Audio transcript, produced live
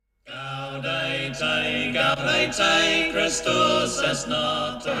Christus est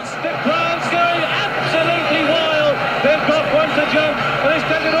natus. The crowd's going absolutely wild. They've got one to jump, and it's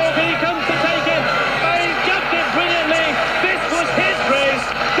Desert Orchid. He comes to take it, and he's jumped it brilliantly. This was his race.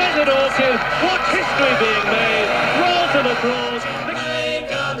 Desert Orchid, watch history being made. Roll to the applause.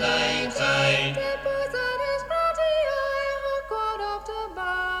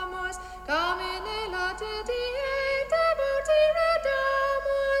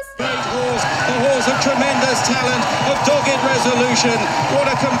 A horse of tremendous talent, of dogged resolution. What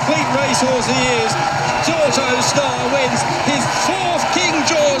a complete racehorse he is. Torto Star wins his fourth King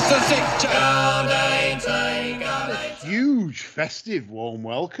George VI. Huge festive warm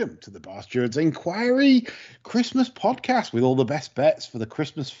welcome to the Bastards Inquiry Christmas podcast with all the best bets for the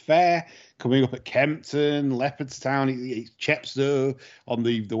Christmas fair coming up at Kempton, Leopardstown, Chepstow on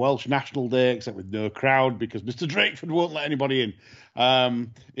the Welsh National Day, except with no crowd because Mr. Drakeford won't let anybody in.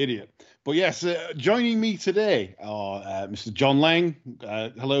 Idiot. But yes, joining me today are Mr. John Lang.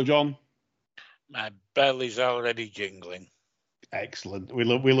 Hello, John. My belly's already jingling. Excellent. We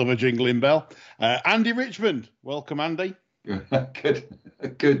love a jingling bell. Andy Richmond. Welcome, Andy. Good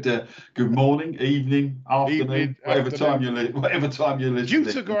morning, evening, afternoon, whatever time you're listening. Due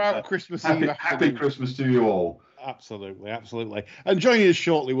to go out Christmas Eve. Happy Christmas to you all. Absolutely. And joining us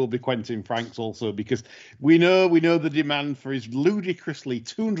shortly will be Quentin Franks also, because we know the demand for his ludicrously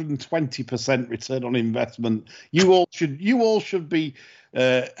 220% return on investment. You all should be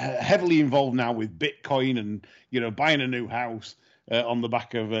heavily involved now with Bitcoin and buying a new house on the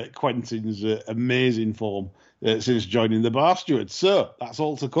back of Quentin's amazing form since joining the Bar Stewards. So that's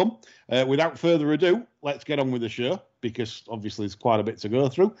all to come. Without further ado, let's get on with the show, because obviously there's quite a bit to go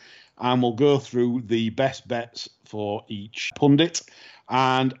through. And we'll go through the best bets for each pundit.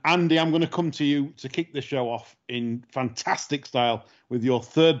 And Andy, I'm going to come to you to kick the show off in fantastic style with your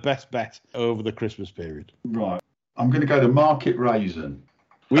third best bet over the Christmas period. Right. I'm going to go to Market Raisin.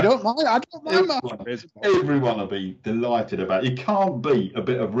 We don't mind. I don't mind Market Raisin. Everyone will be delighted about it. You can't beat a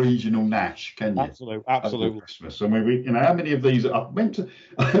bit of regional Nash, can you? Absolutely. Christmas. I mean, how many of these? I'm going to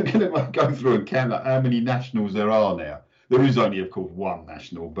go through and count how many nationals there are now. There is only, of course, one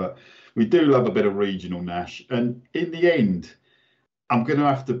national, but we do love a bit of regional Nash. And in the end, I'm going to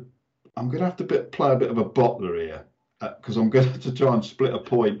have to play a bit of a bottler here, because I'm going to have to try and split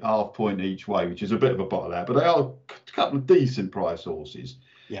half point each way, which is a bit of a bottle out. But they are a couple of decent price horses.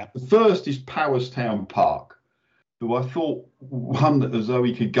 Yeah. The first is Powerstown Park, who I thought won that as though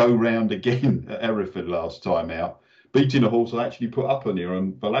he could go round again at Hereford last time out. Beating a horse I actually put up on here,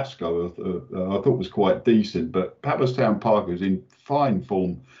 and Velasco I thought was quite decent. But Powerstown Park was in fine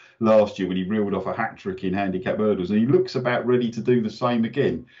form last year when he reeled off a hat-trick in handicap hurdles, and he looks about ready to do the same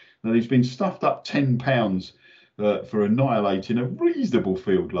again. Now, he's been stuffed up £10 for annihilating a reasonable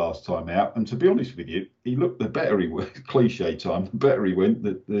field last time out, and to be honest with you, he looked the better he went. Cliche time, the better he went,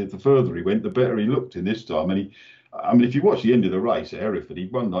 the further he went, the better he looked in this time. And if you watch the end of the race at Hereford, he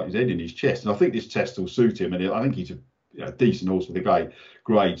won like his head in his chest. And I think this test will suit him. And I think he's a decent horse for the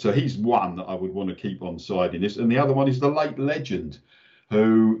grade. So he's one that I would want to keep on side in this. And the other one is the Late Legend,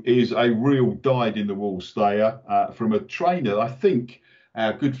 who is a real dyed-in-the-wool stayer from a trainer, I think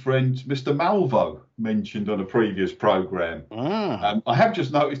our good friend Mr. Malvo mentioned on a previous programme. I have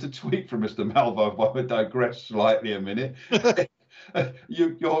just noticed a tweet from Mr. Malvo, if I would digress slightly a minute.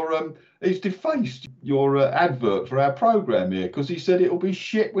 He's defaced your advert for our programme here, because he said it'll be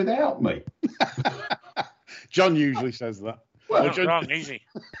shit without me. John usually says that. Well, John, wrong, easy.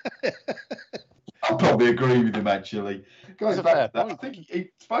 I probably agree with him, actually. Going back to that, I think he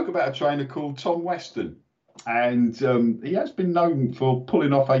spoke about a trainer called Tom Weston, and he has been known for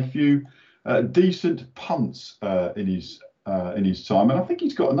pulling off a few decent punts in his time, and I think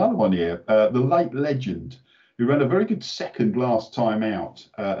he's got another one here, the Late Legend, who ran a very good second last time out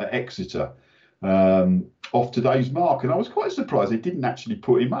at Exeter off today's mark. And I was quite surprised they didn't actually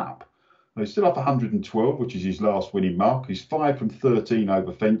put him up. He's still off 112, which is his last winning mark. He's 5 from 13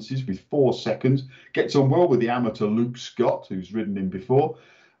 over fences with 4 seconds. Gets on well with the amateur Luke Scott, who's ridden him before.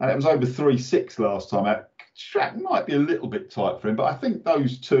 And it was over 3.6 last time out. Track might be a little bit tight for him, but I think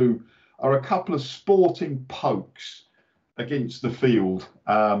those two are a couple of sporting pokes against the field.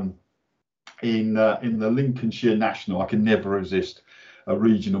 In the Lincolnshire National, I can never resist a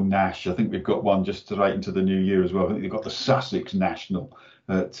regional Nash. I think we've got one just straight into the new year as well. I think we've got the Sussex National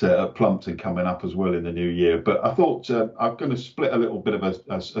at Plumpton coming up as well in the new year. But I thought I'm going to split a little bit of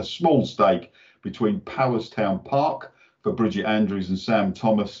a small stake between Powerstown Park for Bridget Andrews and Sam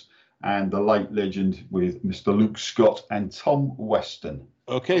Thomas, and the Late Legend with Mr. Luke Scott and Tom Weston.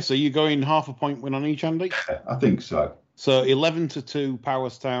 Okay, so you're going half a point win on each, Andy? I think so. So 11-2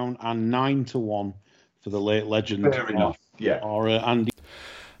 Powerstown and 9-1 for the late legend. Fair enough. Yeah. Or Andy.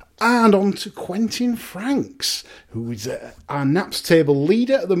 And on to Quentin Franks, who is our Naps table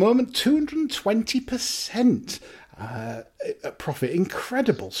leader at the moment, 220% profit.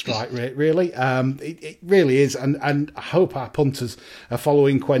 Incredible strike rate, really. It really is. And I hope our punters are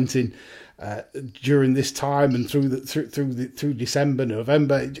following Quentin during this time and through December,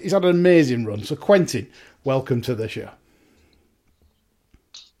 November. He's had an amazing run. So, Quentin, welcome to the show.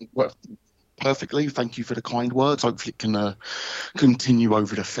 Well, perfectly. Thank you for the kind words. Hopefully it can continue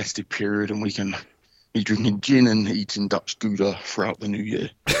over the festive period and we can be drinking gin and eating Dutch Gouda throughout the new year.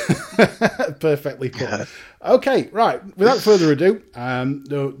 Perfectly put. Yeah. Okay, right. Without further ado,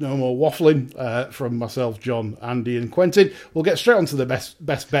 no more waffling from myself, John, Andy and Quentin. We'll get straight on to the best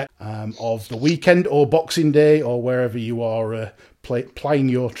bet of the weekend or Boxing Day or wherever you are playing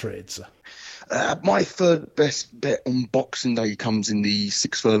your trades. My third best bet on Boxing Day comes in the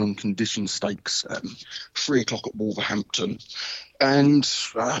 6 furlong condition stakes, 3 o'clock at Wolverhampton. And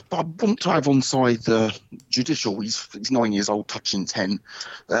I want to have on side Judicial. He's 9 years old, touching 10.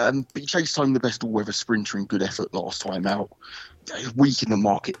 But he chased home the best all-weather sprinter in good effort last time out. Weak in the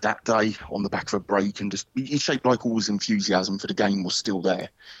market that day on the back of a break, and just he shaped like all his enthusiasm for the game was still there.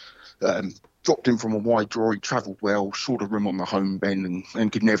 Dropped in from a wide draw, he travelled well, short of room on the home bend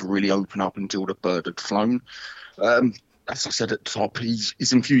and could never really open up until the bird had flown. As I said at the top, his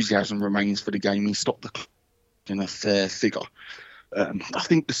enthusiasm remains for the game. He stopped the clock in a fair figure. I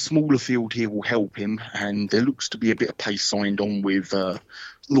think the smaller field here will help him, and there looks to be a bit of pace signed on with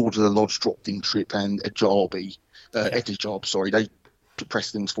Lord of the Lodge dropped in trip and Eddie Jarb. They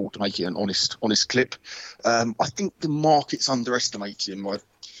press things forward to make it an honest clip. I think the market's underestimated him. I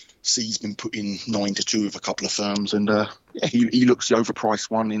see he's been put in 9-2 with a couple of firms, and he looks the overpriced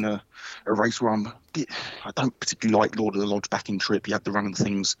one in a race where I don't particularly like Lord of the Lodge back in trip. He had the run of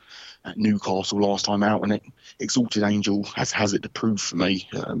things at Newcastle last time out, and Exalted Angel has it to prove for me.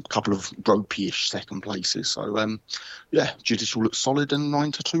 A couple of ropey-ish second places. So, Judicial looks solid, and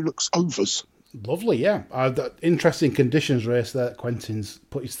 9-2 looks overs. Lovely, yeah. That interesting conditions race that Quentin's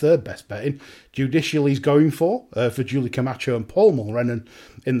put his third best bet in. Judicial he's going for Julie Camacho and Paul Mulrennan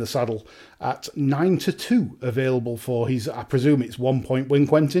in the saddle at 9-2 available for his, I presume it's 1 point win,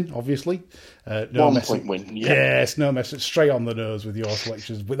 Quentin, obviously. No 1 point win, yeah. Yes, no message, straight on the nose with your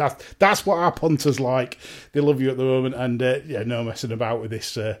selections. But that's what our punters like. They love you at the moment, and no messing about with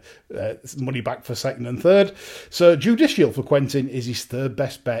this money back for second and third. So Judicial for Quentin is his third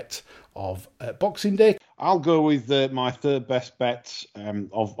best bet of Boxing Day. I'll go with my third best bet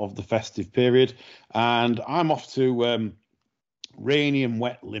of the festive period, and I'm off to Rainy and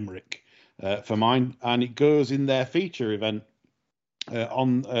Wet Limerick for mine, and it goes in their feature event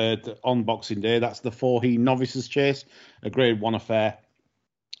on Boxing Day. That's the 4 Novices Chase, a Grade 1 affair,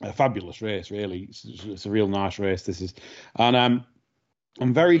 a fabulous race, really. It's a real nice race, this is, and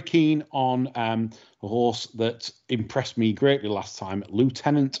I'm very keen on a horse that impressed me greatly last time,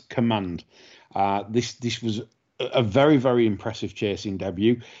 Lieutenant Command. This was a very, very impressive chasing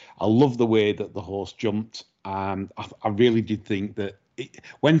debut. I love the way that the horse jumped. I really did think that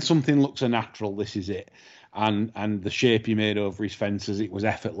when something looks a natural, this is it. And the shape he made over his fences, it was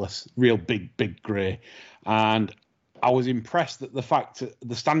effortless, real big grey. And I was impressed that the fact that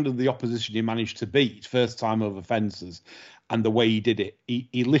the standard of the opposition he managed to beat first time over fences, and the way he did it,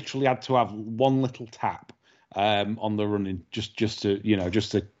 he literally had to have one little tap on the running just to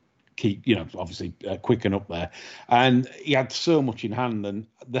keep, obviously quicken up there. And he had so much in hand, and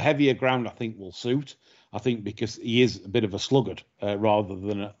the heavier ground I think will suit. I think because he is a bit of a sluggard rather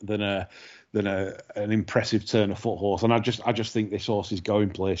than an impressive turn of foot horse. And I just think this horse is going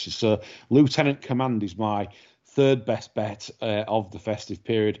places. So Lieutenant Command is my third best bet of the festive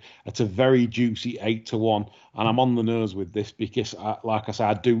period at a very juicy 8-1, and I'm on the nose with this because, like I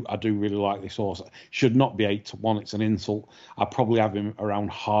said, I do really like this horse. Should not be 8-1; it's an insult. I probably have him around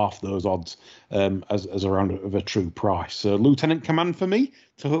half those odds as around of a true price. So Lieutenant Command for me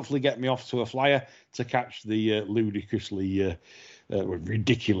to hopefully get me off to a flyer to catch the ludicrously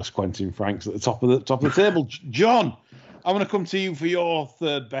ridiculous Quentin Franks at the top of the table. John, I'm going to come to you for your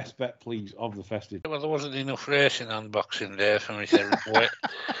third best bet, please, of the festive. Well, there wasn't enough racing on Boxing Day for me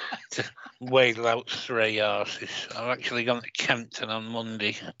to whale out 3 horses. I've actually gone to Kempton on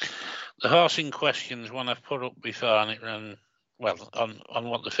Monday. The horse in question is one I've put up before, and it ran, well, on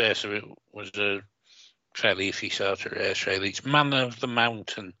what the face of it was a fairly iffy sort of race, really. It's Man of the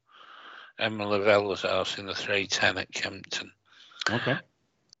Mountain, Emma Lavella's horse in the 3:10 at Kempton. Okay.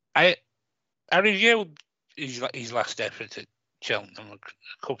 I reviewed his last effort at Cheltenham a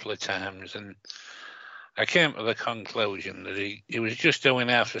couple of times, and I came to the conclusion that he was just doing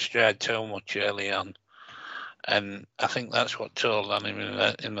half a stride too much early on. And I think that's what told on him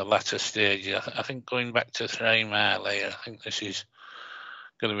in the latter stage. I think going back to 3 mile here, I think this is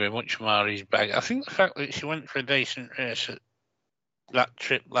going to be much more his bag. I think the fact that she went for a decent race at that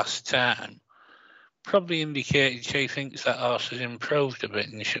trip last time probably indicated she thinks that horse has improved a bit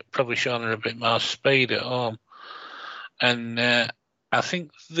and probably shown her a bit more speed at home. And I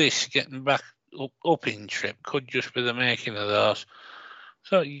think this getting back up in trip could just be the making of the horse.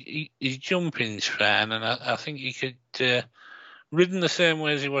 So his jumping's fine, and I think he could, ridden the same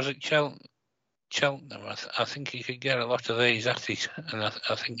way as he was at Cheltenham, I think he could get a lot of these at it, and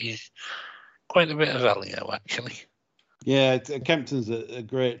I think he's quite a bit of value, actually. Yeah, Kempton's a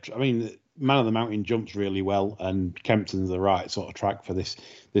great... I mean, Man of the Mountain jumps really well, and Kempton's the right sort of track for this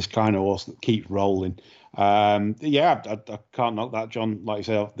kind of horse that keeps rolling. I can't knock that, John. Like you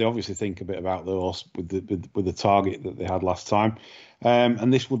say, they obviously think a bit about the horse with the target that they had last time,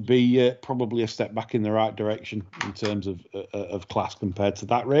 and this would be probably a step back in the right direction in terms of class compared to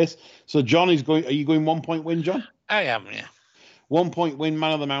that race. So, John is going. Are you going 1 point win, John? I am, yeah. 1 point win,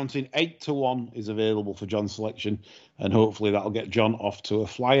 Man of the Mountain, 8-1 is available for John's selection, and hopefully that'll get John off to a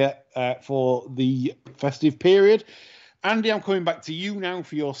flyer for the festive period. Andy, I'm coming back to you now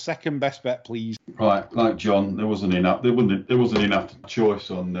for your second best bet, please. Right, like John, there wasn't enough choice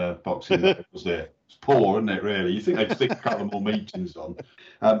on Boxing Day, was there? It's poor, isn't it? Really, you think they'd stick a couple more meetings on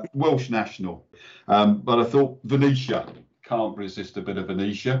Welsh National, but I thought Venetia can't resist a bit of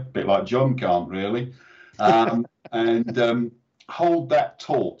Venetia, a bit like John can't really, and Hold That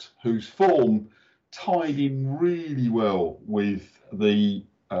Taut, whose form tied in really well with the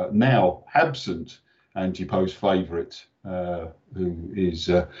now absent anti-post favourite, who is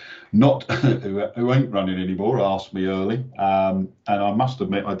not who ain't running anymore. Asked me early, and I must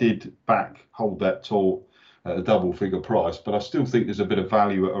admit I did back Hold That Taut at a double figure price, but I still think there's a bit of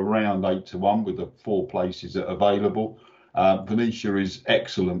value at around 8-1 with the 4 places that are available. Venetia is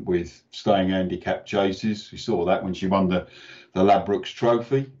excellent with staying handicap chases. We saw that when she won the Ladbrokes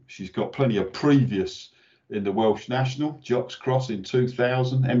Trophy. She's got plenty of previous in the Welsh National, Jocks Cross in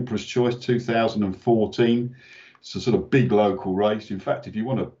 2000, Emperor's Choice 2014. It's a sort of big local race. In fact, if you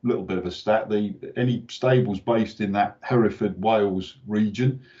want a little bit of a stat, any stables based in that Hereford, Wales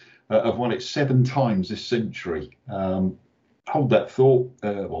region have won it 7 times this century. Hold That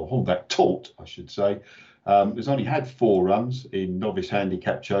Taut, I should say. He's only had 4 runs in novice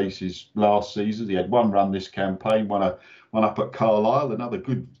handicap chases last season. He had 1 run this campaign, one up at Carlisle, another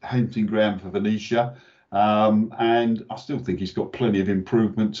good hunting ground for Venetia. And I still think he's got plenty of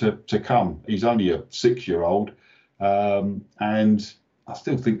improvement to come. He's only a 6-year-old, and I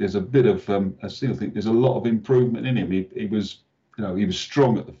still think there's a bit of there's a lot of improvement in him. He was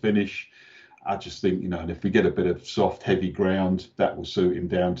strong at the finish. I just think, and if we get a bit of soft, heavy ground, that will suit him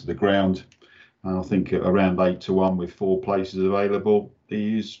down to the ground. And I think at around 8-1 with 4 places available,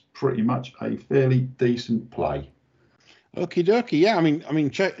 he is pretty much a fairly decent play. Okie dokie. Yeah, I mean,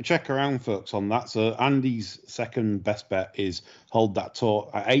 check around, folks, on that. So Andy's second best bet is Hold That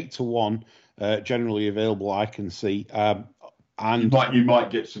Taut at 8-1, generally available. I can see, and you might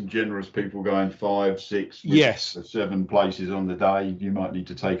get some generous people going 5, 6, yes, 7 places on the day. You might need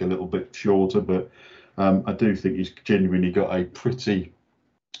to take a little bit shorter, but I do think he's genuinely got a pretty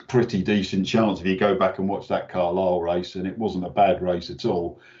decent chance. If you go back and watch that Carlisle race, and it wasn't a bad race at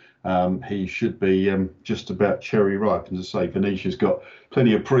all. He should be just about cherry ripe. And as I say, Venetia's got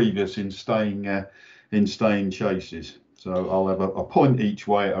plenty of previous in staying chases. So I'll have a point each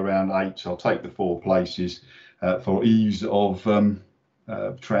way at around 8. So I'll take the 4 places for ease of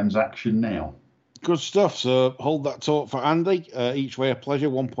transaction now. Good stuff. So Hold That Taut for Andy. Each way a pleasure.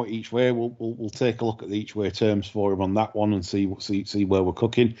 1 point each way. We'll take a look at the each way terms for him on that one and see where we're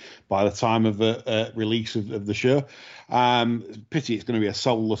cooking by the time of the release of the show. Pity it's going to be a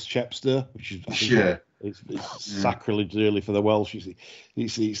soulless Chepstow, which is it's sacrilege early for the Welsh.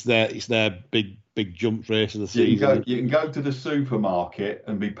 It's their big jump race of the season. You can go to the supermarket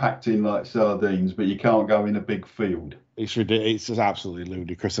and be packed in like sardines, but you can't go in a big field. It's ridiculous. It's just absolutely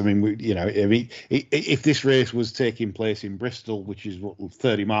ludicrous. I mean, if this race was taking place in Bristol, which is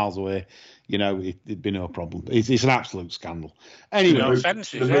 30 miles away, it'd be no problem. It's an absolute scandal. Anyway, no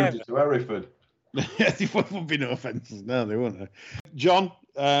offences to Hereford. There won't be no offences. No, there won't. John,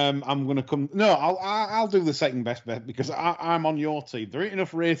 I'm going to come. No, I'll do the second best bet because I'm on your team. There ain't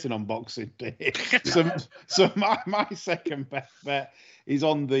enough racing on Boxing Day. So my second best bet is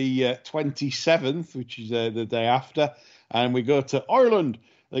on the 27th, which is the day after, and we go to Ireland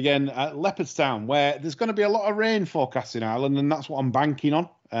again at Leopardstown, where there's going to be a lot of rain forecast in Ireland, and that's what I'm banking on.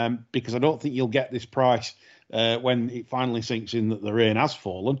 because I don't think you'll get this price when it finally sinks in that the rain has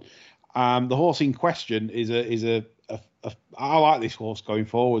fallen. The horse in question I like this horse going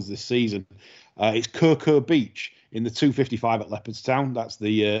forwards this season. It's Coco Beach in the 255 at Leopardstown. That's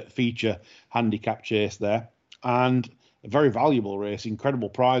the feature handicap chase there. And a very valuable race, incredible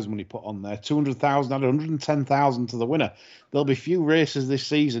prize money put on there. 200,000 added 110,000 to the winner. There'll be few races this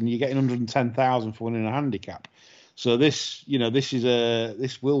season you're getting 110,000 for winning a handicap. So this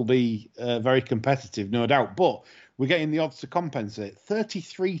will be very competitive, no doubt. But we're getting the odds to compensate.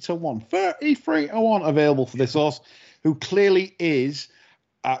 33 to 1 available for this horse, who clearly is,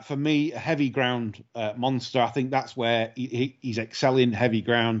 for me, a heavy ground monster. I think that's where he's excelling, heavy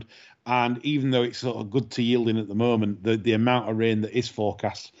ground. And even though it's sort of good to yielding at the moment, the amount of rain that is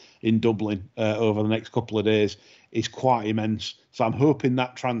forecast in Dublin over the next couple of days is quite immense. So I'm hoping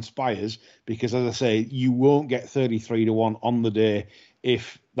that transpires, because, as I say, you won't get 33 to 1 on the day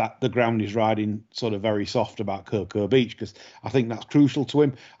if the ground is riding sort of very soft about Coco Beach, because I think that's crucial to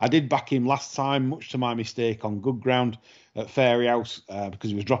him. I did back him last time, much to my mistake, on good ground at Fairyhouse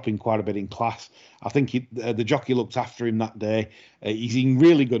because he was dropping quite a bit in class. I think the jockey looked after him that day. He's in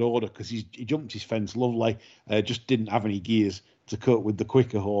really good order because he jumped his fence lovely, just didn't have any gears to cope with the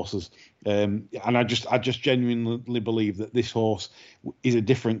quicker horses. And I just genuinely believe that this horse is a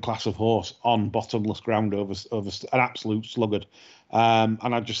different class of horse on bottomless ground over an absolute sluggard. And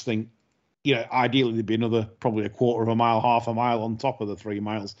I just think, ideally there'd be probably a quarter of a mile, half a mile on top of the 3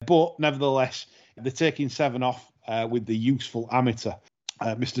 miles. But nevertheless, they're taking 7 off with the useful amateur,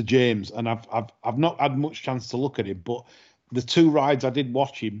 Mr. James. And I've not had much chance to look at him, but the 2 rides I did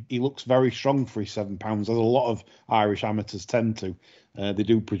watch him, he looks very strong for his £7, as a lot of Irish amateurs tend to. They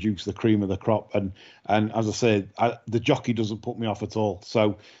do produce the cream of the crop, and as I said, the jockey doesn't put me off at all.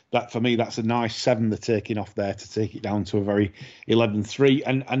 So that, for me, that's a nice 7 they're taking off there to take it down to a very 11-3.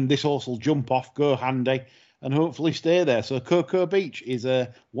 And this horse will jump off, go handy, and hopefully stay there. So Coco Beach is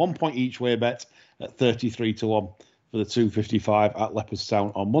a 1 point each way bet at 33 to 1 for the 255 at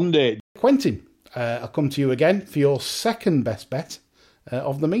Leopardstown on Monday. Quentin, I'll come to you again for your second best bet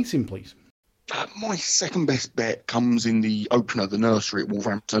of the meeting, please. My second best bet comes in the opener, the nursery at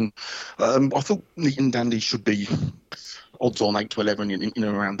Wolverhampton. I thought Neat and Dandy should be odds on 8 to 11 in and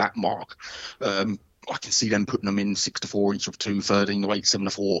around that mark. I can see them putting them in 6 to 4 each of 2, 13 to 8, 7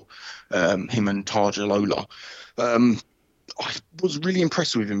 to 4. Him and Tarja Lola. I was really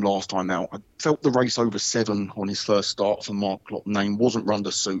impressed with him last time out. I felt the race over 7 on his first start for Mark Loughnane wasn't run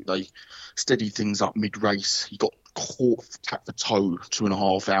to suit. They steadied things up mid-race. He got caught at the toe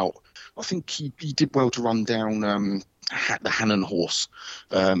 2.5 out. I think he did well to run down the Hannon horse,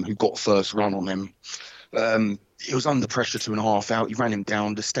 who got first run on him. He was under pressure 2.5 out. He ran him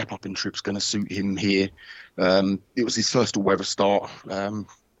down. The step up in trip's going to suit him here. It was his first all-weather start. I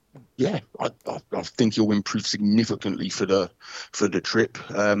think he'll improve significantly for the trip.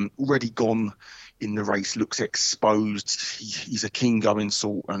 Already gone in the race, looks exposed. He's a keen going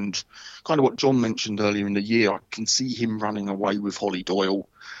sort, and kind of what John mentioned earlier in the year, I can see him running away with Holly Doyle.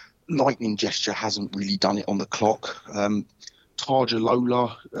 Lightning Gesture hasn't really done it on the clock. Tarja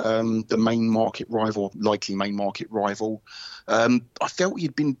Lola, the likely main market rival. I felt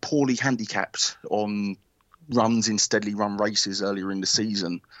he'd been poorly handicapped on runs in steadily run races earlier in the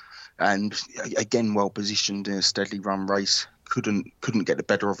season, and again well positioned in a steadily run race. Couldn't get the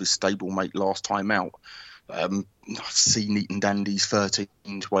better of his stablemate last time out. I see Neat and Dandy's 13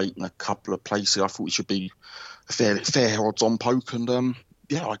 to 8 in a couple of places. I thought he should be a fair odds on poke, and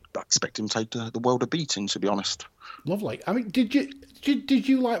I expect him to take the world a beating, to be honest. Lovely. I mean, did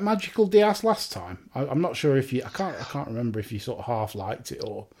you like Magical Diaz last time? I'm not sure if you. I can't remember if you sort of half liked it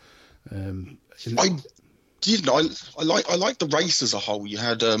or. I did. I like the race as a whole. You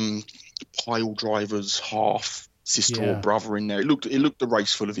had Pile Driver's half sister or brother in there. It looked the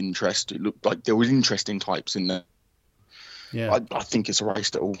race full of interest. It looked like there was interesting types in there. Yeah, I think it's a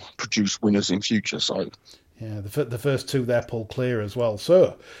race that will produce winners in future. So. Yeah, the first 2 there pull clear as well.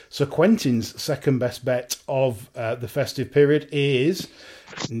 So Quentin's second best bet of the festive period is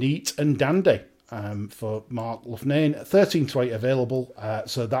Neat and Dandy for Mark Loughnane. 13 to 8 available,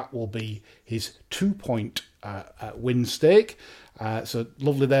 so that will be his 2 point win stake. So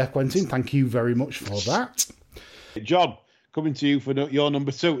lovely there, Quentin. Thank you very much for that. John, coming to you for your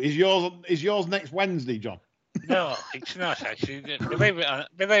number 2. Is yours next Wednesday, John? No, it's not actually. Believe it or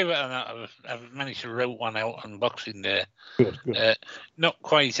not, I've managed to route one out on Boxing Day. Good. Not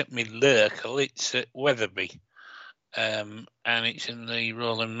quite at my Lurkle, it's at Wetherby, and it's in the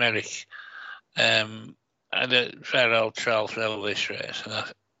Roland Merrick. And a fair old trial for this race.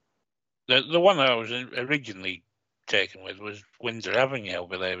 The one I was originally taken with was Windsor Avenue,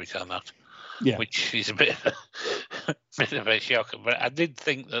 believe it or not. Yeah. Which is a bit of a shocker. But I did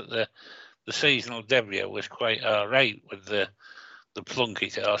think that the seasonal debut was quite all right with the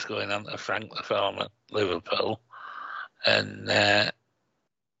Plunkett horse going on to Frank the Farm at Liverpool. And I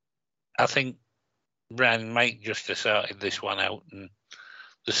think Brian might just have sorted this one out, and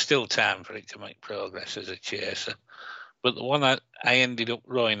there's still time for it to make progress as a chaser. But the one I ended up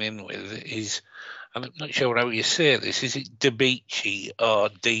rowing in with is, I'm not sure how you say this, is it DeBeachy or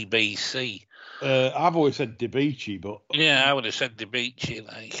DBC? I've always said DeBeachy, but... Yeah, I would have said DeBeachy,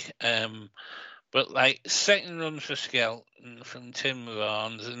 but like second run for Skelton from Tim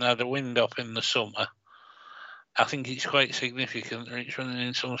Vaughan's and had a wind up in the summer. I think it's quite significant that it's running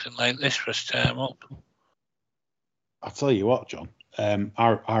in something like this first time up. I'll tell you what, John.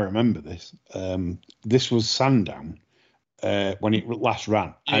 I remember this. This was Sandown when it last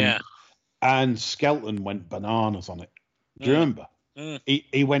ran. Yeah. And Skelton went bananas on it. Do you remember?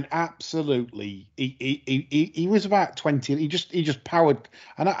 He went absolutely. He was about 20. He just powered,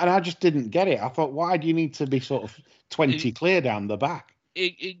 and I just didn't get it. I thought, why do you need to be sort of 20 clear down the back?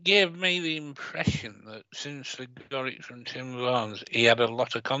 It gave me the impression that since they got it from Tim Vaughan's, he had a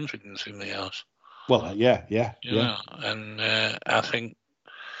lot of confidence in the horse. Well, yeah. Know, and I think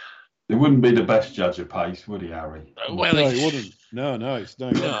it wouldn't be the best judge of pace, would he, Harry? Well, no, he wouldn't. No, it's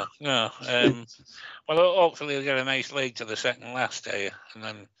no. No. Well, hopefully he'll get a nice lead to the second last day, and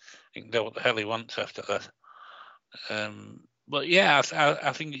then he can do what the hell he wants after that. But yeah,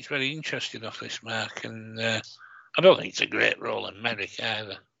 I think it's very interesting off this mark, and I don't think it's a great role in Merrick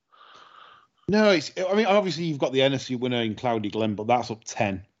either. No, I mean, obviously you've got the Hennessy winner in Cloudy Glen, but that's up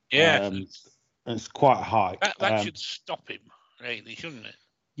 10. Yeah, it's quite high. That should stop him, really, shouldn't it?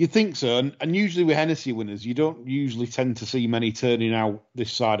 You think so, and usually with Hennessy winners, you don't usually tend to see many turning out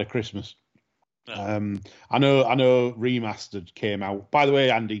this side of Christmas. No. I know Remastered came out. By the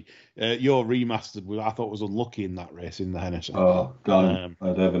way, Andy, your Remastered I thought was unlucky in that race in the Hennessy. Oh, don't.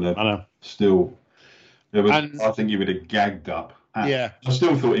 I'd ever know. I know. Still, I think he would have gagged up. Yeah. I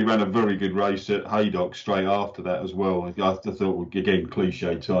still thought he ran a very good race at Haydock straight after that as well. I thought, again,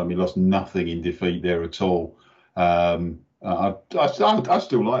 cliche time, he lost nothing in defeat there at all. I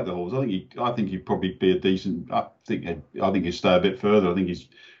still like the horse. I think he'd probably be a decent. I think he'd stay a bit further. I think he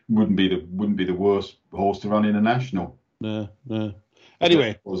wouldn't be the worst horse to run in a national. No.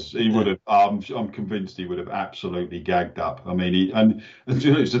 Anyway, he would have. I'm convinced he would have absolutely gagged up. I mean,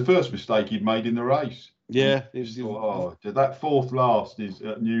 it's the first mistake he'd made in the race. Yeah, that fourth last is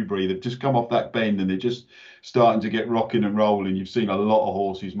at Newbury. They've just come off that bend and they're just starting to get rocking and rolling. You've seen a lot of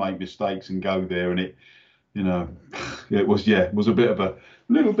horses make mistakes and go there, and it was a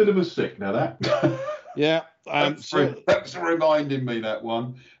little bit of a sickener that. Yeah. Thanks for reminding me that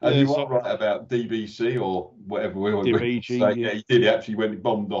one. And you are right about DBC or whatever we want to say. Yeah, he did. He actually went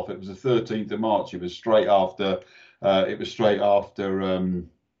bombed off. It was the 13th of March. It was straight after.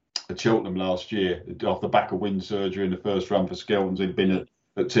 At Cheltenham last year, off the back of wind surgery in the first run for Skelton's. He'd been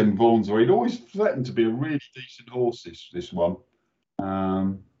at Tim Vaughan's, where he'd always threatened to be a really decent horse. This one.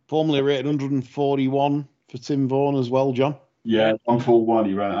 Formerly rated 141 for Tim Vaughan as well, John. Yeah, 141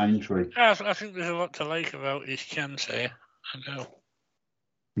 he ran at Aintree. I think there's a lot to like about his chance here. I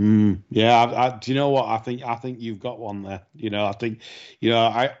know. Yeah, do you know what? I think you've got one there. I think,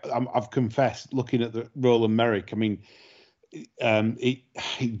 I've confessed, looking at the Roland Merrick, I mean,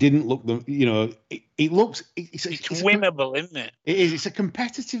 it didn't look it looks it's winnable, isn't it? It is. It's a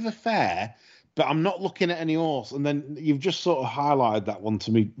competitive affair, but I'm not looking at any horse. And then you've just sort of highlighted that one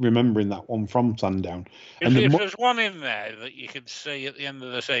to me, remembering that one from Sandown. If there's one in there that you could see at the end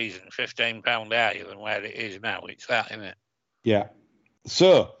of the season, £15 higher than where it is now, it's that, isn't it? Yeah.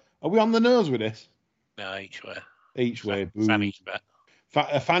 So, are we on the nose with this? No, each way. Each way. Fanny's bet.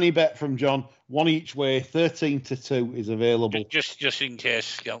 A fanny bet from John, one each way, 13-2 is available. Just in case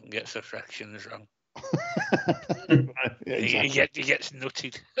Skelton gets the fractions wrong. Yeah, exactly. He gets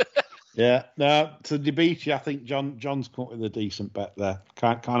nutted. Yeah, no, to DeBeachy, I think John's come up with a decent bet there.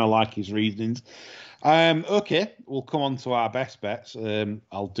 Kind of like his reasonings. Okay, we'll come on to our best bets.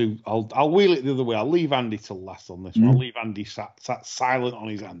 I'll wheel it the other way. I'll leave Andy till last on this one. I'll leave Andy sat silent on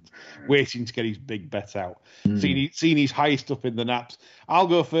his hands, waiting to get his big bet out. Seeing he's highest up in the naps. I'll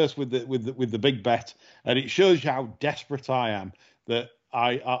go first with the big bet, and it shows you how desperate I am. That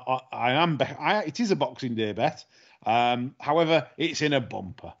I am. It is a Boxing Day bet. However, it's in a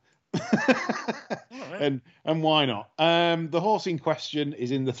bumper. and why not? The horse in question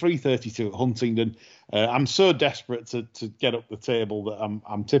is in the 332 at Huntingdon. I'm so desperate to get up the table that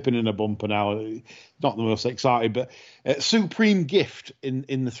I'm tipping in a bumper now. Not the most excited, but Supreme Gift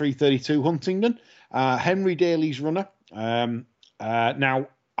in the 332 Huntingdon. Henry Daly's runner. Now,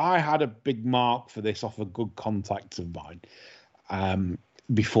 I had a big mark for this off a good contact of mine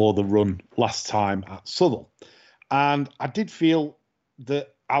before the run last time at Southwell. And I did feel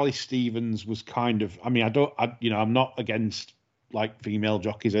that Alice Stevens was kind of, I'm not against like female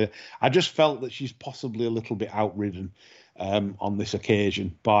jockeys. I just felt that she's possibly a little bit outridden on this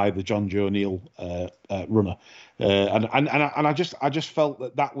occasion by the John Joe Neal runner. And I just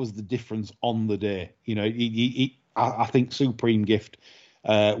felt that was the difference on the day. I think Supreme Gift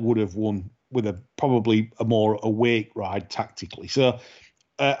would have won with probably a more awake ride tactically. So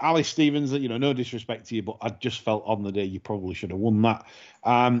Alice Stevens, no disrespect to you, but I just felt on the day you probably should have won that.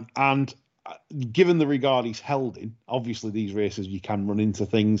 And given the regard he's held in, obviously these races you can run into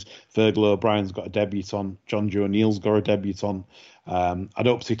things. Fergal O'Brien's got a debut on. John Joe Neal's got a debut on. I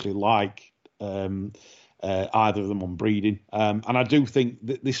don't particularly like either of them on breeding. And I do think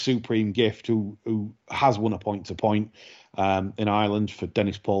that this Supreme Gift, who has won a point-to-point in Ireland for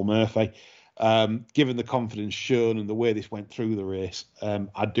Dennis Paul Murphy, given the confidence shown and the way this went through the race,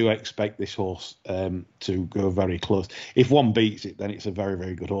 I do expect this horse to go very close. If one beats it, then it's a very,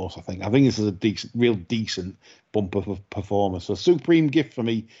 very good horse, I think. I think this is a real decent bumper performer. So Supreme Gift for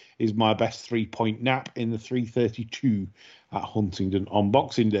me is my best 3-point nap in the 332 at Huntingdon on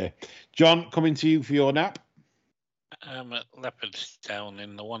Boxing Day. John, coming to you for your nap. I'm at Leopardstown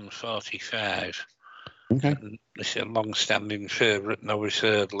in the 145. Okay. And this is a long-standing favourite novice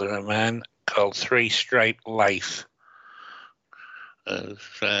hurdler of mine called Three Stripe Life of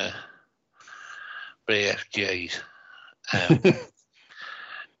BFGs.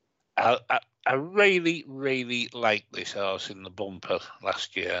 I really, really liked this horse in the bumper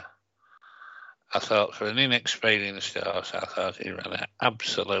last year. I thought for an inexperienced horse, I thought he ran an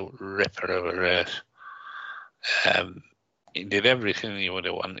absolute ripper of a race. He did everything you would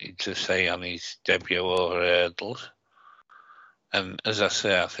have wanted to say on his debut over hurdles. And as I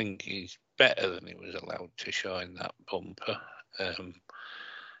say, I think he's better than he was allowed to show in that bumper.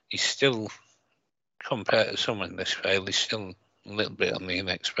 He's still, compared to some in this field, he's still a little bit on the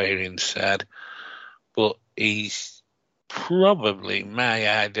inexperienced side. But he's probably my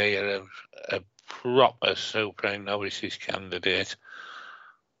idea of a proper Supreme Novices candidate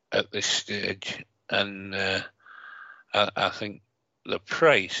at this stage. And I think the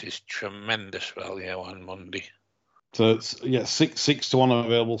price is tremendous value on Monday. So it's 6 to 1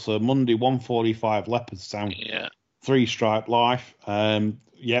 available. So Monday 145 Leopardstown. Yeah. 3 Stripe Life.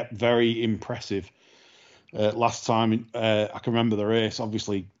 Very impressive. Last time I can remember the race.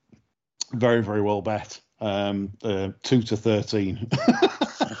 Obviously, very, very well bet. 2 to 13.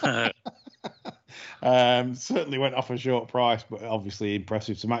 Certainly went off a short price, but obviously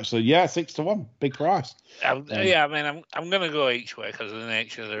impressive to match. So 6 to 1, big price. I'm going to go each way because of the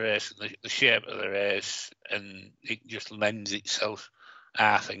nature of the race and the shape of the race, and it just lends itself,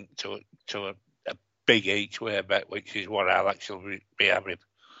 I think, to a big each way bet, which is what I'll actually be having.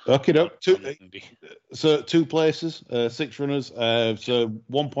 Okay, so 2 places, 6 runners. So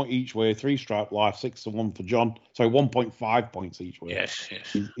 1 point each way, 3 Stripe Life, 6 to 1 for John. Sorry, 1.5 points each way. Yes.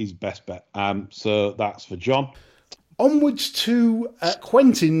 His best bet. So that's for John. Onwards to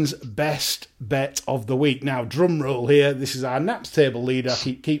Quentin's best bet of the week. Now, drum roll here. This is our Naps table leader.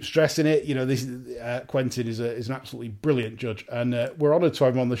 Keep stressing it. This Quentin is an absolutely brilliant judge, and we're honoured to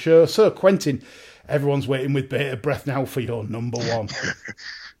have him on the show. So, Quentin, everyone's waiting with bated breath now for your number one.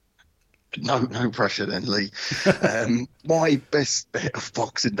 No pressure then, Lee. My best bet of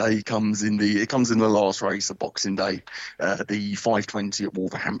Boxing Day comes in the last race of Boxing Day, the 520 at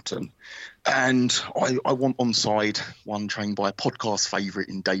Wolverhampton. And I want onside one trained by a podcast favourite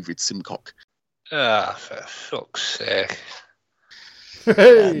in David Simcock. Ah, for fuck's sake.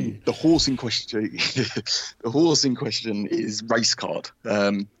 Hey! The horse in question is Race Card.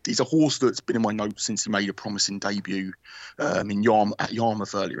 He's a horse that's been in my notes since he made a promising debut at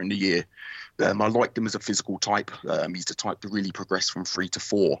Yarmouth earlier in the year. I liked him as a physical type. He's the type to really progress from 3 to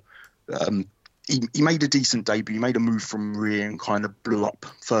 4. He made a decent debut. He made a move from rear and kind of blew up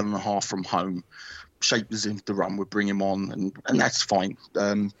 1.5 from home. Shaped as if the run would bring him on, and that's fine.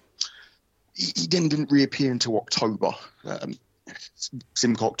 He then didn't reappear until October.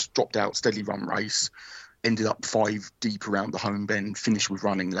 Simcock dropped out, steadily run race, ended up 5 deep around the home bend, finished with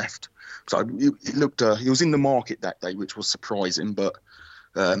running left. So it looked, he was in the market that day, which was surprising, but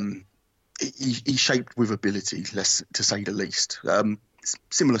he shaped with ability, less to say the least.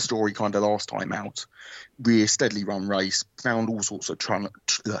 similar story kind of last time out. We're steadily run race, found all sorts of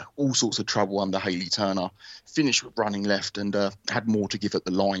trouble under Haley Turner, finished with running left, and had more to give at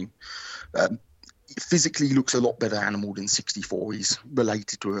the line. Physically looks a lot better animal than 64. He's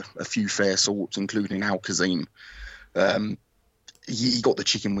related to a few fair sorts, including Al Kazim. He got the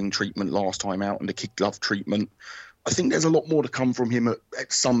chicken wing treatment last time out and the kid glove treatment. I think there's a lot more to come from him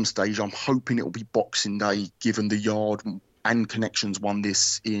at some stage. I'm hoping it will be Boxing Day, given the yard and Connections won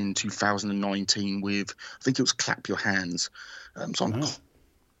this in 2019 with, I think it was Clap Your Hands. So I'm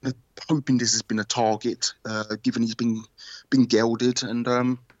hoping this has been a target, given he's been gelded,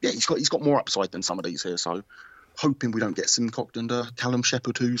 and he's got more upside than some of these here. So hoping we don't get Simcock and Callum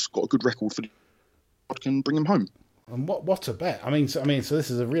Shepherd, who's got a good record for the can bring him home. And what a bet! I mean, so this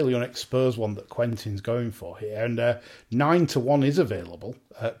is a really unexposed one that Quentin's going for here, and 9-1 is available.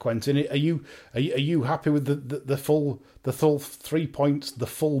 Quentin, are you happy with the full 3 points, the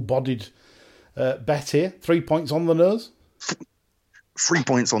full-bodied bet here? 3 points on the nose. 3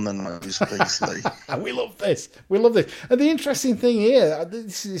 points on the nose, basically. We love this. And the interesting thing here,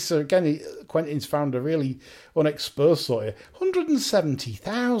 this is again, Quentin's found a really unexposed sort of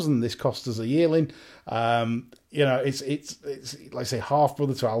 170,000. This cost us a yearling. It's like I say, half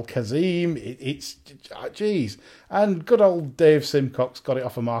brother to Al Kazim. It's geez, and good old Dave Simcock's got it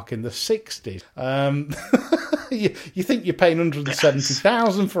off a mark in the 60s. You think you're paying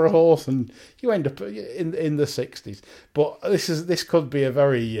 170,000 for a horse, and you end up in the 60s. But this could be a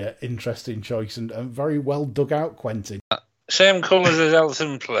very interesting choice and very well dug out, Quentin. Same colours as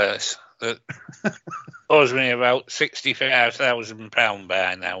Eltham Place. That owes me about £65,000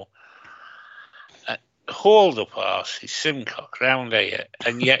 by now. Hold up horse is Simcock round here,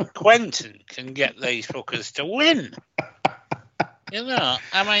 and yet Quentin can get these fuckers to win. You know,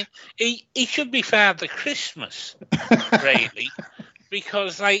 I mean, he should be Father Christmas, really,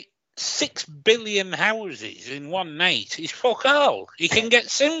 because like 6 billion houses in one night is fuck all. He can get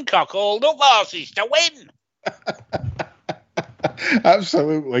Simcock hold up horses to win.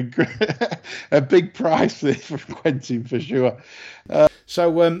 Absolutely, a big price there for Quentin for sure. So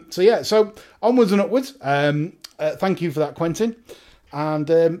onwards and upwards. Thank you for that, Quentin, and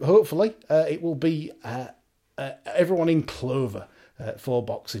hopefully it will be everyone in clover for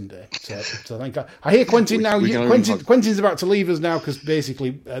Boxing Day. So thank you. I hear Quentin now. Quentin's about to leave us now because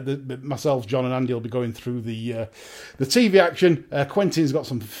basically myself, John, and Andy will be going through the TV action. Quentin's got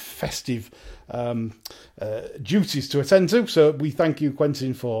some festive duties to attend to, so we thank you,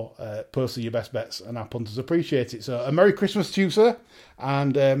 Quentin, for posting your best bets, and our punters appreciate it. So a Merry Christmas to you, sir,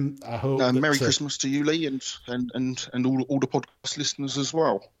 and I hope Merry Christmas to you, Lee, and all the podcast listeners as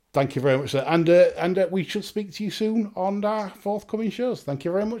well. Thank you very much, sir, and we shall speak to you soon on our forthcoming shows. Thank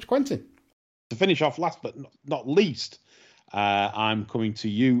you very much, Quentin. To finish off, last but not least, I'm coming to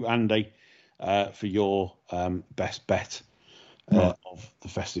you, Andy, for your best bet of the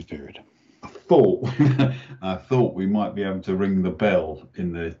festive period. I thought we might be able to ring the bell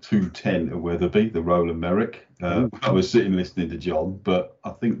in the 210 of Wetherby, the Roland Merrick. I was sitting listening to John, but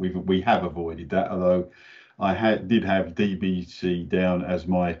I think we have avoided that. Although I did have DBC down as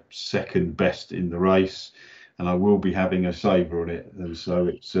my second best in the race, and I will be having a saver on it, and so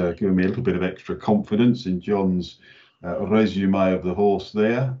it's given me a little bit of extra confidence in John's resume of the horse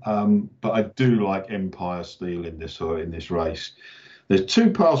there. But I do like Empire Steel in this race. There's 2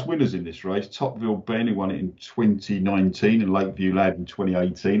 past winners in this race. Topville Ben, who won it in 2019, and Lakeview Lad in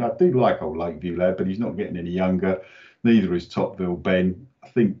 2018. I do like old Lakeview Lad, but he's not getting any younger. Neither is Topville Ben. I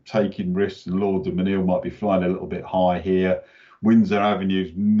think Taking Risks and Lord of Manil might be flying a little bit high here. Windsor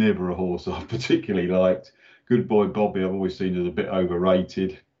Avenue's never a horse I've particularly liked. Good Boy Bobby I've always seen as a bit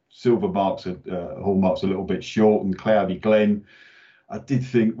overrated. Silver Mark's Hallmark's a little bit short, and Cloudy Glen, I did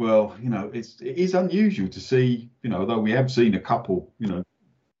think, well, it is unusual to see, although we have seen a couple,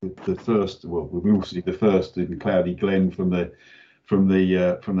 the first, well, we will see the first in Cloudy Glen from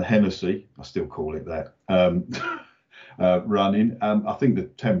the Hennessy, I still call it that, running. I think the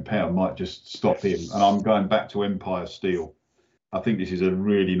 £10 might just stop him, and I'm going back to Empire Steel. I think this is a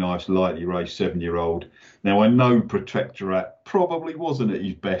really nice, lightly raced 7-year-old. Now, I know Protectorat probably wasn't at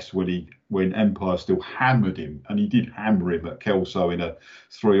his best when Empire Steel hammered him, and he did hammer him at Kelso in a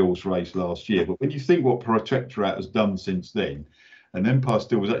 3-horse race last year. But when you think what Protectorat has done since then, and Empire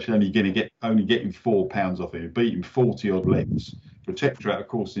Steel was actually only getting £4 off him, he beat him 40-odd lengths. Protectorat, of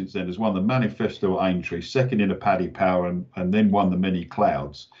course, since then has won the Manifesto at Aintree, second in a Paddy Power, and then won the Many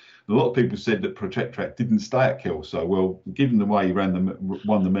Clouds. A lot of people said that Protectorat didn't stay at Kelso. Well, given the way he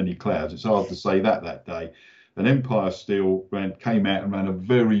won the Many Clouds, it's hard to say that day. And Empire Steel came out and ran a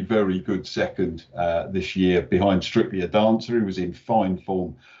very, very good second this year behind Strictly a Dancer, who was in fine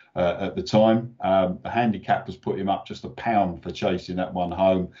form at the time. The handicap has put him up just £1 for chasing that one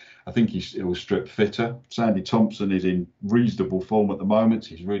home. I think he was stripped fitter. Sandy Thompson is in reasonable form at the moment.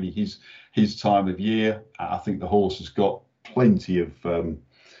 He's really his time of year. I think the horse has got plenty of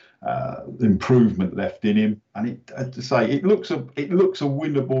improvement left in him, and it looks a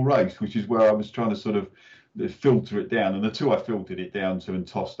winnable race, which is where I was trying to sort of filter it down. And the two I filtered it down to and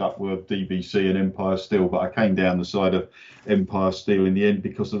tossed up were DBC and Empire Steel, but I came down the side of Empire Steel in the end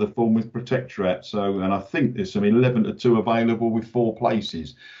because of the form with Protectorat. And I think there's some 11 to 2 available with 4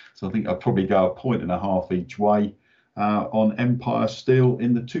 places. So I think I'll probably go 1.5 each way on Empire Steel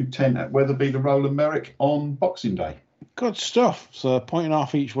in the 210 at Wetherby, the Roland Merrick on Boxing Day. Good stuff. So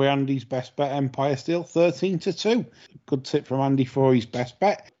 1.5 each way. Andy's best bet, Empire Steel, 13 to 2. Good tip from Andy for his best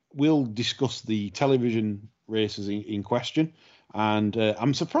bet. We'll discuss the television races in question, and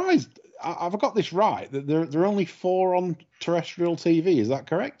I'm surprised I've got this right that there are only 4 on terrestrial TV. Is that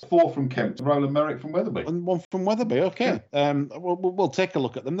correct? 4 from Kent, Roland Merrick from Wetherby, and 1 from Wetherby. Okay, yeah. We'll take a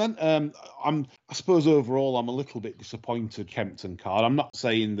look at them then. I suppose overall I'm a little bit disappointed. Kempton card. I'm not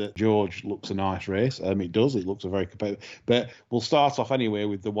saying that George looks a nice race. It does. It looks a very competitive. But we'll start off anyway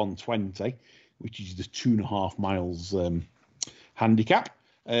with the 120, which is the 2.5 miles handicap.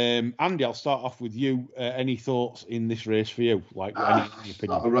 Andy, I'll start off with you. Any thoughts in this race for you? Like, any opinion?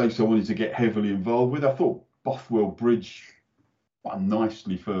 Not a race I wanted to get heavily involved with. I thought Bothwell Bridge won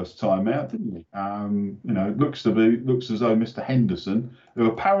nicely first time out, didn't he? It looks as though Mr. Henderson, who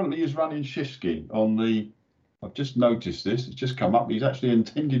apparently is running Shishkin on the. I've just noticed this. It's just come up. He's actually an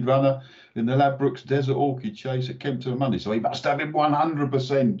intended runner in the Ladbrokes Desert Orchid Chase at Kempton Monday, so he must have him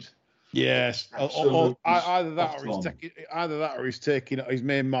 100%. Yes, or either that or he's taking his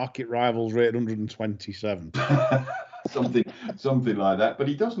main market rivals rate 127. something like that. But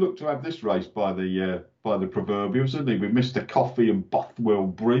he does look to have this race by the proverbial, doesn't he? With Mr. Coffee and Bothwell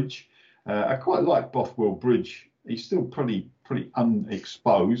Bridge. I quite like Bothwell Bridge. He's still pretty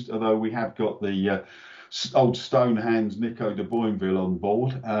unexposed, although we have got the old Stonehands Nico de Boinville on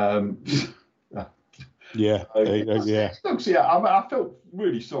board. Yeah. Look, I felt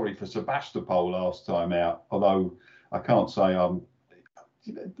really sorry for Sebastopol last time out, although I can't say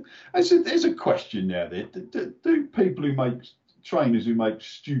there's a question there. Do people trainers who make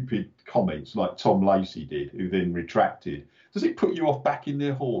stupid comments like Tom Lacey did, who then retracted, does it put you off backing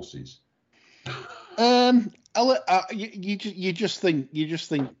their horses? You just think you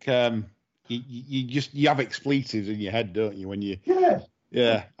have expletives in your head, don't you? When you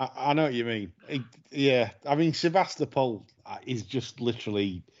Yeah, I know what you mean. I mean Sebastopol is just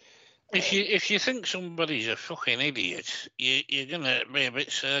literally. If you think somebody's a fucking idiot, you're gonna be a bit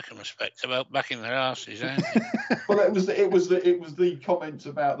circumspect about backing their asses, aren't you? Well, it was the comments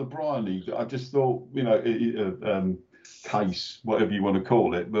about the Bryony that I just thought, case, whatever you want to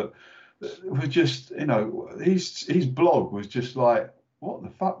call it, but we're just, his blog was just like, what the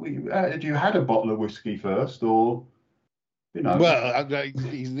fuck? Had you had a bottle of whiskey first, or? Well,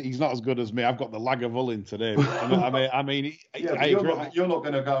 he's not as good as me. I've got the Lagavulin today. You're not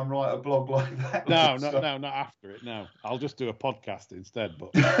going to go and write a blog like that. No, not after it. No, I'll just do a podcast instead.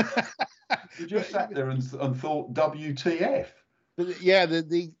 But you just sat there and thought, WTF? Yeah,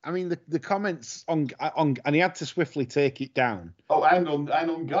 the comments on, and he had to swiftly take it down. Oh, and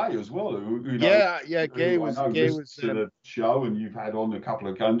on Gay as well. Gay was to the show, and you've had on a couple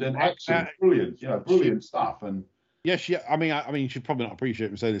of guns, and excellent, brilliant stuff, and. Yes, I mean, she'd probably not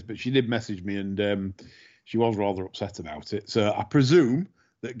appreciate me saying this, but she did message me, and she was rather upset about it. So I presume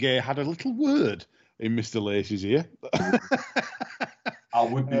that Gay had a little word in Mr. Lacey's ear. I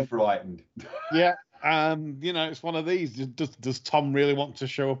would be frightened. Yeah, it's one of these. Does Tom really want to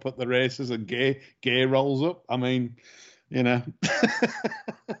show up at the races, and Gay rolls up? I mean,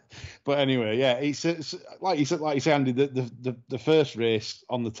 But anyway, yeah, it's like you said, Andy, the first race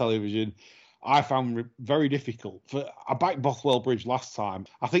on the television, I found very difficult. I backed Bothwell Bridge last time.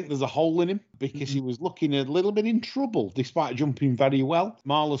 I think there's a hole in him because he was looking a little bit in trouble despite jumping very well.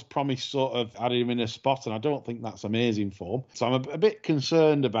 Marla's promise sort of had him in a spot, and I don't think that's amazing form. So I'm a bit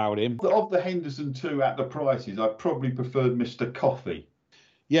concerned about him. Of the Henderson 2 at the prices, I probably preferred Mr. Coffee.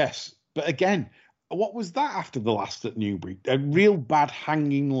 Yes, but again, what was that after the last at Newbury? A real bad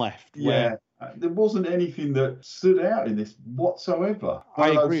hanging left. Yeah. There wasn't anything that stood out in this whatsoever. I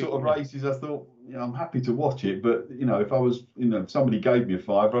agree. Those sort of races, I thought, I'm happy to watch it, but if I was, if somebody gave me a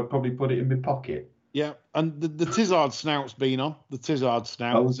fiver, I'd probably put it in my pocket. Yeah, and the Tizard Snout's been on. The Tizard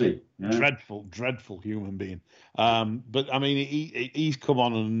Snout. Oh, was he? Yeah. Dreadful human being. But I mean, he's come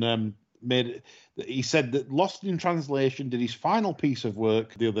on and he said that Lost in Translation did his final piece of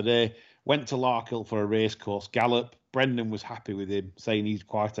work the other day, went to Larkhill for a racecourse gallop. Brendan was happy with him, saying he's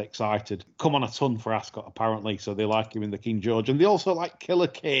quite excited. Come on a ton for Ascot, apparently, so they like him in the King George. And they also like Killer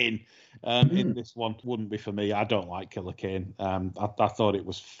Kane in this one. Wouldn't be for me. I don't like Killer Kane. I thought it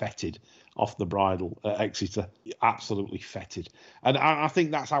was fetid off the bridle at Exeter. Absolutely fetid. And I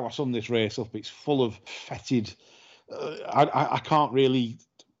think that's how I sum this race up. It's full of fetid. I can't really...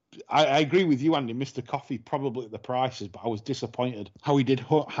 I agree with you, Andy. Mr. Coffee probably at the prices, but I was disappointed how he did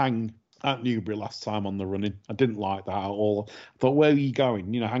hang at Newbury last time on the running. I didn't like that at all. I thought, where are you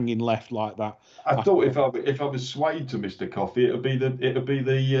going? Hanging left like that. I thought if I was swayed to Mr. Coffee, it'd be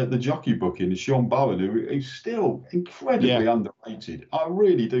the jockey booking, Sean Bowen, who's still incredibly underrated. I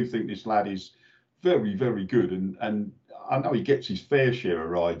really do think this lad is very, very good, and I know he gets his fair share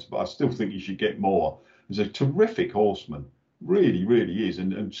of rides, but I still think he should get more. He's a terrific horseman. Really, really is,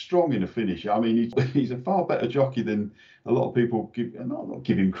 and strong in a finish. I mean, he's a far better jockey than a lot of people not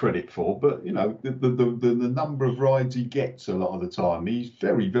give him credit for. But the number of rides he gets a lot of the time, he's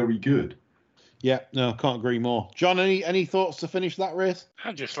very, very good. Yeah, no, can't agree more. John, any thoughts to finish that race?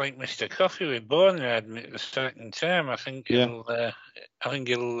 I just like Mr. Coffee with Barnyard the second term. I think he'll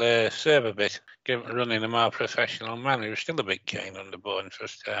serve a bit, give him a run in a more professional manner. He was still a bit keen on the Bourne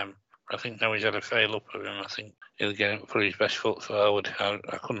first time. I think now he's had a fail up of him. I think he'll get him, put his best foot forward. I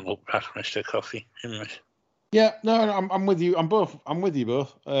couldn't look past Mr. Coffee in this. Yeah, no, I'm with you. I'm with you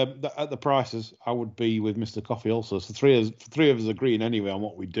both. At the prices, I would be with Mr. Coffee also. So three of us agreeing anyway on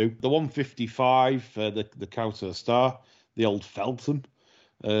what we do. The 155, the Kauter Star, the old Felton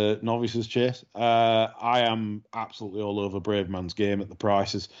novices chase. I am absolutely all over Brave Man's Game at the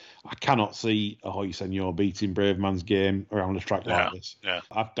prices. I cannot see Ahoy Senor beating Brave Man's Game around a track like this. Yeah.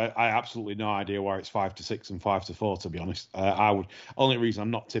 I absolutely no idea why it's 5-6 and 5-4. To be honest, I would. Only reason I'm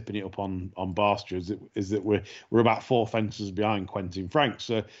not tipping it up on Barster is that we're about 4 fences behind Quentin Franks.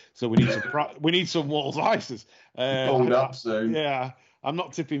 So we need some Walls Ices. Hold up soon. Yeah. I'm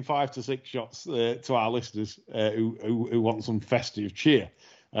not tipping 5 to 6 shots to our listeners who want some festive cheer.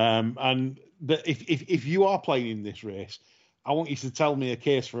 If you are playing in this race, I want you to tell me a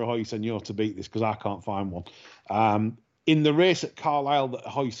case for Ahoy Senor to beat this, because I can't find one. In the race at Carlisle that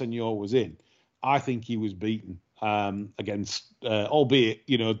Ahoy Senor was in, I think he was beaten against, albeit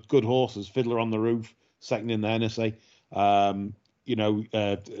good horses, Fiddler on the Roof, second in the Hennessy.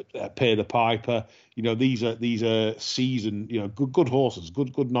 Pay the Piper. These are seasoned, good horses,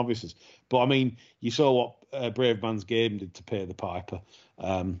 good novices. But I mean, you saw what Brave Man's Game did to Pay the Piper.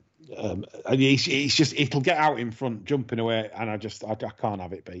 And it's just, it'll get out in front, jumping away, and I can't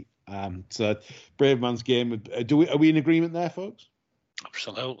have it beat. So Brave Man's Game. Are we in agreement there, folks?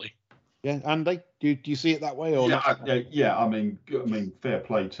 Absolutely. Yeah, Andy, do you see it that way or not? Yeah. I mean, fair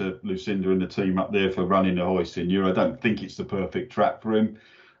play to Lucinda and the team up there for running the Ahoy Senor. I don't think it's the perfect track for him.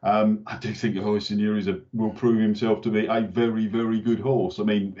 I do think Ahoy Senor will prove himself to be a very, very good horse. I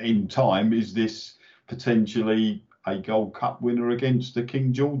mean, in time, is this potentially a Gold Cup winner against the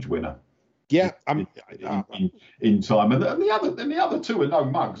King George winner? Yeah, in time, and the other two are no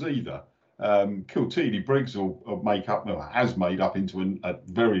mugs either. Kilteely Briggs has made up into a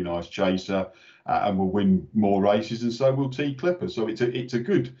very nice chaser and will win more races, and so will T Clipper. So it's a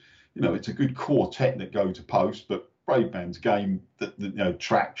good quartet that go to post. But Brave Man's Game,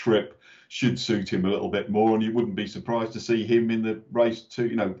 track trip should suit him a little bit more, and you wouldn't be surprised to see him in the race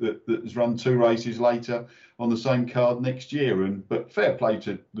that's run 2 races later on the same card next year. But fair play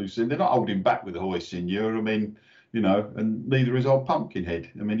to Lucinda. They're not holding back with the Ahoy Senor. I mean, and neither is old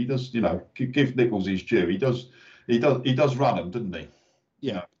Pumpkinhead. I mean, he does, give Nichols his due. He does run them, doesn't he?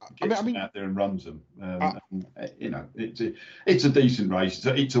 Yeah, Gets out there and runs them. It's a decent race.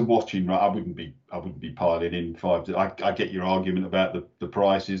 It's a watching race. I wouldn't be piling in 5. I get your argument about the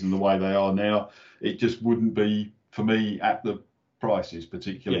prices and the way they are now. It just wouldn't be for me at the prices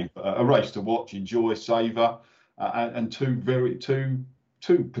particularly. Yeah. A race to watch, enjoy, savour, and two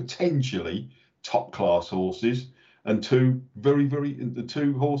potentially top class horses. And 2 the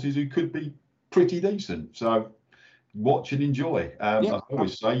 2 horses who could be pretty decent. So watch and enjoy. I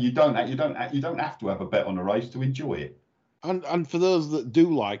always say you don't have to have a bet on a race to enjoy it. And for those that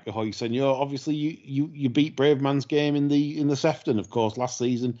do like Ahoy Senor, obviously you beat Brave Man's Game in the Sefton, of course, last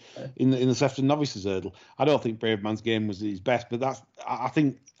season in the Sefton Novices Hurdle. I don't think Brave Man's Game was his best, but I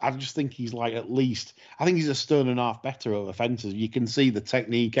just think he's like he's a stone and a half better over fences. You can see the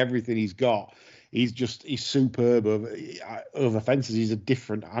technique, everything he's got. He's superb over fences. He's a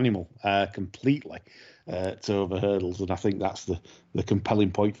different animal completely to over hurdles, and I think that's the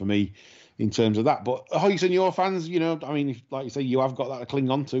compelling point for me. in terms of that. But Hoyce and your fans, I mean, like you say, you have got that to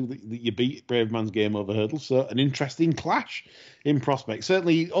cling on to, that you beat Braveman's game over hurdle. So an interesting clash in prospect.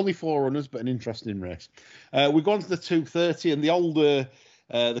 Certainly only 4 runners, but an interesting race. We go on to the 2:30 and the older,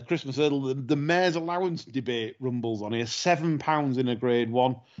 the Christmas hurdle, the mare's allowance debate rumbles on here. £7 in a grade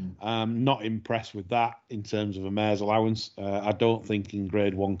 1. Not impressed with that in terms of a mare's allowance. I don't think in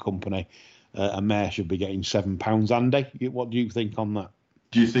grade 1 company a mare should be getting £7. Andy, what do you think on that?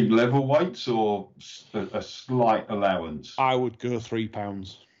 Do you think level weights or a slight allowance? I would go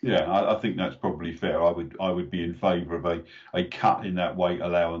 £3. Yeah, I think that's probably fair. I would be in favour of a cut in that weight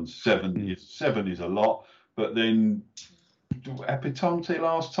allowance. Seven is a lot, but then Ep129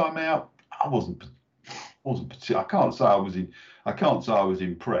 last time out, I wasn't. I can't say I was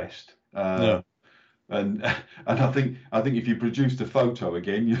impressed. No. And I think if you produced a photo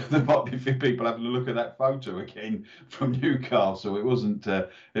again, there might be a few people having a look at that photo again from Newcastle. It wasn't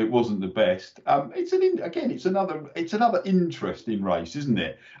the best. It's another interesting race, isn't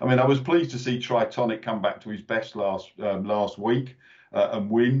it? I mean, I was pleased to see Tritonic come back to his best last week and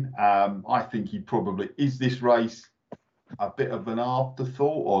win. I think he probably is this race a bit of an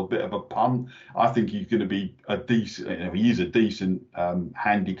afterthought or a bit of a punt. I think he's going to be a decent. He is a decent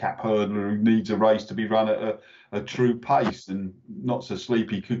handicap hurdler who needs a race to be run at a true pace and not so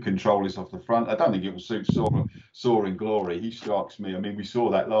sleepy. Could control this off the front. I don't think it will suit Soaring Glory. He strikes me. I mean, we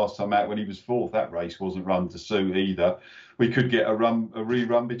saw that last time out when he was 4th. That race wasn't run to suit either. We could get a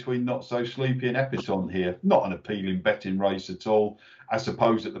rerun between Not So Sleepy and Ep129 here. Not an appealing betting race at all. I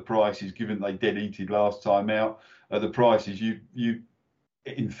suppose at the prices, given they dead eated last time out. At the prices, you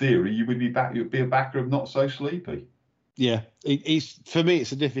in theory, you would be a backer of Not So Sleepy. Yeah, for me,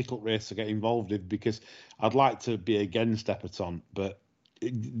 it's a difficult race to get involved in because I'd like to be against Ep129, but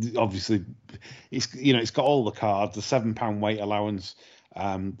obviously, it's got all the cards, the £7 weight allowance,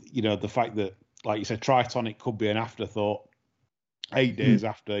 the fact that, like you said, Tritonic could be an afterthought. 8 days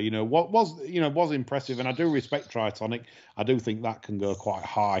after, what was impressive, and I do respect Tritonic. I do think that can go quite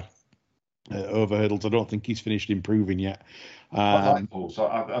high. Over hurdles. I don't think he's finished improving yet. I like Paul. So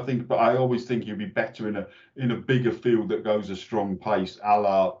I think, but I always think he'll be better in a bigger field that goes a strong pace, a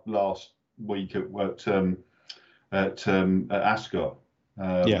la last week at Ascot.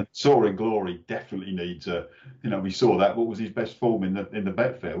 Soaring Glory definitely needs we saw that. What was his best form in the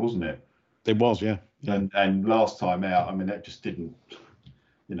Betfair, wasn't it? It was, yeah. And last time out, I mean, that just didn't.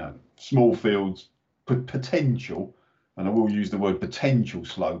 Small fields potential. And I will use the word potential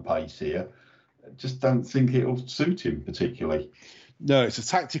slow pace here. Just don't think it'll suit him particularly. No, it's a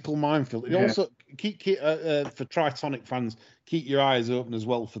tactical minefield. And also, keep for Tritonic fans, keep your eyes open as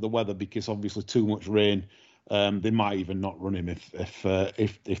well for the weather because obviously too much rain. They might even not run him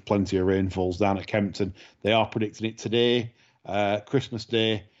if plenty of rain falls down at Kempton. They are predicting it today, Christmas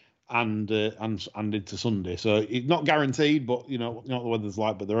Day, and into Sunday. So it's not guaranteed, but not the weather's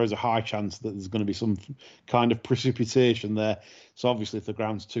like. But there is a high chance that there's going to be some kind of precipitation there. So obviously, if the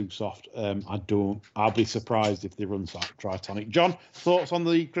ground's too soft, I'll be surprised if they run Tritonic. John, thoughts on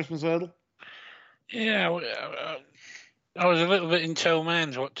the Christmas hurdle? Yeah, I was a little bit in two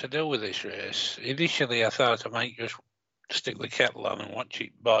minds what to do with this race. Initially, I thought I might just stick the kettle on and watch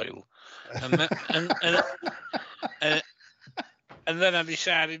it boil, and then I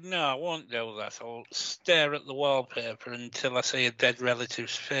decided, no, I won't do that. I'll stare at the wallpaper until I see a dead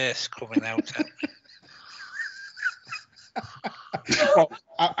relative's face coming out at me.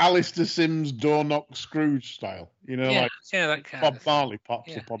 Alistair Sims door knock Scrooge style, that kind Bob of Marley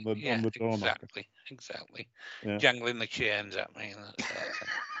pops up on the door knocker. Exactly. Yeah. Jangling the chains at me.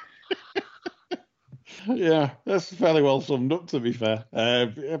 Yeah, that's fairly well summed up, to be fair.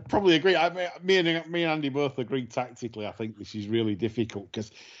 Probably agree. Me and Andy both agree tactically. I think this is really difficult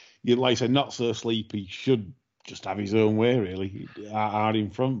because, like I said, Not So Sleepy should just have his own way, really, out in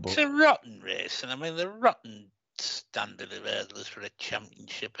front. But it's a rotten race, and I mean, the rotten standard of hurdlers for a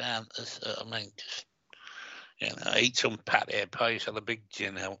championship, aren't they? So, I mean, just, eat some pate pie, have a big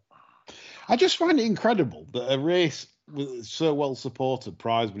gin out. I just find it incredible that a race was so well supported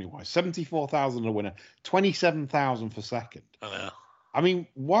prize money wise, 74,000 a winner, 27,000 for second. I know. I mean,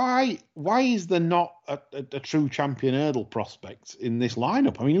 why is there not a true champion hurdle prospect in this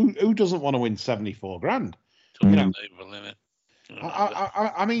lineup? I mean, who doesn't want to win 74 grand? It's unbelievable, isn't it?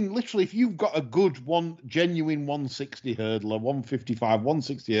 I mean, literally, if you've got a good genuine 160 hurdler, 155,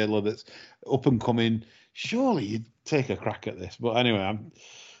 160 hurdler that's up and coming, surely you'd take a crack at this. But anyway,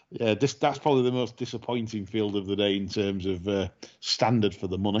 that's probably the most disappointing field of the day in terms of standard for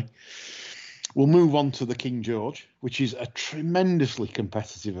the money. We'll move on to the King George, which is a tremendously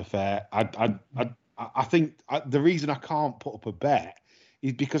competitive affair. I think the reason I can't put up a bet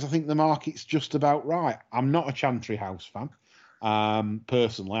is because I think the market's just about right. I'm not a Chantry House fan.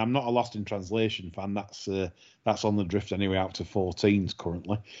 Personally, I'm not a Lost in Translation fan. That's on the drift anyway, out to 14s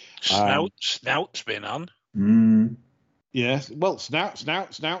currently. Snout's been on. Yes, well,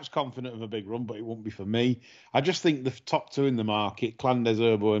 Snout's confident of a big run, but it won't be for me. I just think the top two in the market, Clan des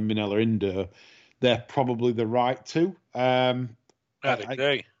Obeaux and Minella Indo, they're probably the right two. I'd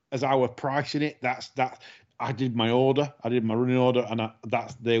agree. As I were pricing it, that's. I did my running order, and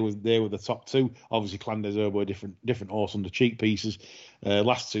they were the top two. Obviously, Clan des Obeaux, different horse under cheek pieces.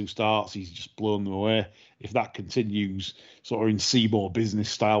 Last two starts, he's just blown them away. If that continues, sort of in Seymour business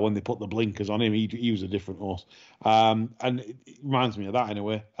style, when they put the blinkers on him, he was a different horse. And it reminds me of that in a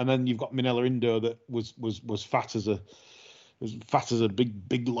way. And then you've got Minella Indo that was fat as a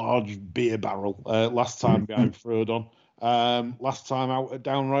big large beer barrel last time behind Frodon. Last time out at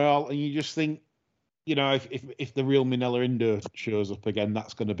Down Royale, and you just think, you know, if the real Minella Indo shows up again,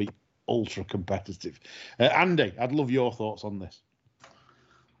 that's going to be ultra competitive. Andy, I'd love your thoughts on this.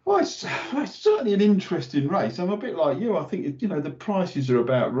 Well, it's certainly an interesting race. I'm a bit like you. I think, the prices are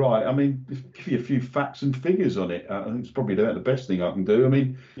about right. I mean, give you a few facts and figures on it. I think it's probably the best thing I can do. I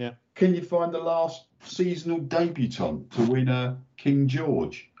mean, Can you find the last seasonal debutant to win a King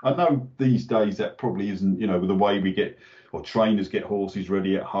George? I know these days that probably isn't, with the way we get, or trainers get horses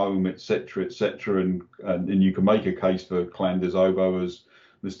ready at home, etc., and you can make a case for Clan des Obeaux, as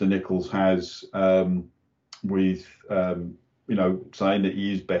Mr. Nichols has, with saying that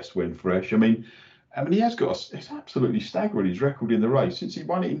he is best when fresh. I mean, he has got it's absolutely staggering, his record in the race. Since he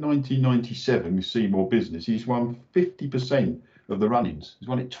won it in 1997 with Seymour Business, he's won 50% of the run-ins. He's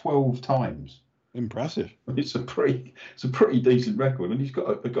won it 12 times. Impressive. It's a pretty decent record, and he's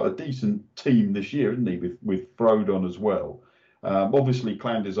got a decent team this year, isn't he? With Frodon as well. Obviously,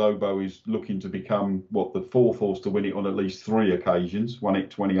 Clan des Obeaux is looking to become the fourth horse to win it on at least 3 occasions. Won it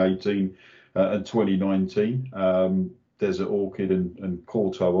 2018 and 2019. Desert Orchid and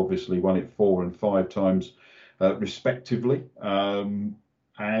Corto obviously won it 4 and 5 times respectively.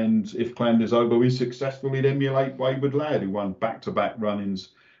 And if Clan des Obeaux is successful, he'd emulate Wayward Lad, who won back-to-back run-ins.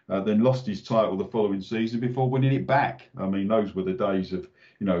 Then lost his title the following season before winning it back. I mean, those were the days of,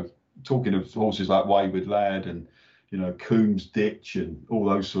 talking of horses like Wayward Lad and, Coombs Ditch and all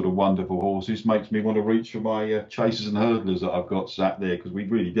those sort of wonderful horses. Makes me want to reach for my chasers and hurdlers that I've got sat there, because we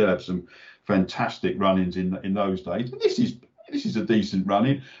really did have some fantastic run-ins in those days. And this is a decent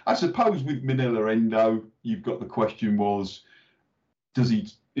run-in. I suppose with Minella Indo, you've got the question was, does he,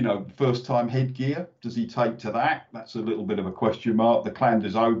 first time headgear, does he take to that? That's a little bit of a question mark. The Clan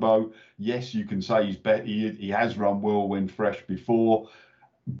des Obeaux, yes, you can say he has run well when fresh before,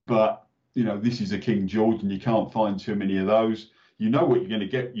 but this is a King George, and you can't find too many of those. You know what you're going to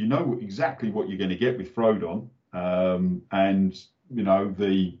get. You know exactly what you're going to get with Frodon, and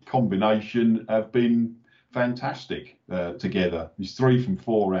the combination have been fantastic together. He's 3 from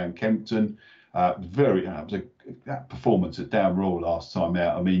 4 around Kempton. That performance at Down Royal last time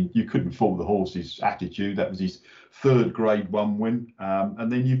out. I mean, you couldn't fault the horse's attitude. That was his 3rd Grade 1 win.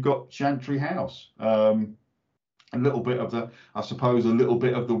 And then you've got Chantry House. A little bit of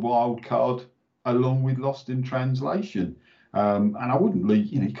the wild card, along with Lost in Translation. And I wouldn't leave,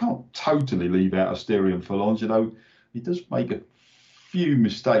 you can't totally leave out Asterion Forlonge, he does make a few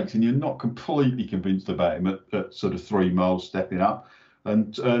mistakes, and you're not completely convinced about him at sort of 3 miles stepping up.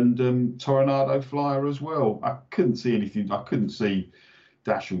 And Toronado Flyer as well. I couldn't see anything. I couldn't see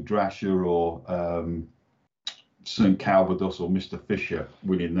Dashel Drasher or St Calvados or Mr Fisher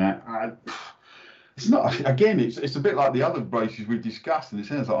winning that. It's not. Again, it's a bit like the other races we've discussed, and it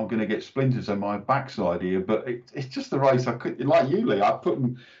sounds like I'm going to get splinters on my backside here. But it's just the race. I could, like you, Lee. I put,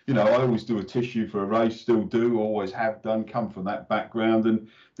 I always do a tissue for a race. Still do. Always have done. Come from that background, and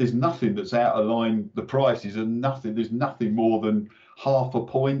there's nothing that's out of line. The prices are nothing. There's nothing more than half a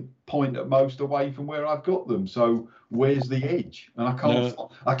point at most away from where I've got them. So where's the edge? And I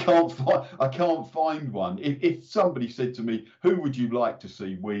can't find one. If somebody said to me, who would you like to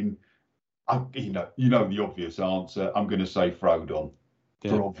see win? The obvious answer. I'm going to say Frodon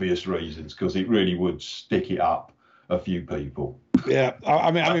for obvious reasons, because it really would stick it up a few people. Yeah,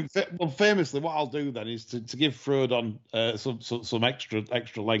 I mean, famously, what I'll do then is to give Frodon some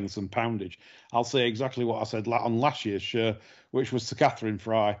extra lengths and poundage. I'll say exactly what I said on last year's show, which was to Catherine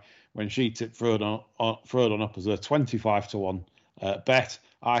Fry when she tipped Frodon up as a 25-1 bet.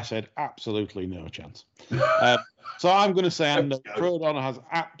 I said absolutely no chance. So I'm going to say Frodon has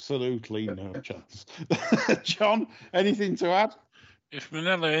absolutely no chance. John, anything to add? If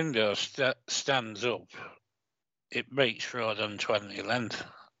Minella Indo stands up, it beats Frodon 20 length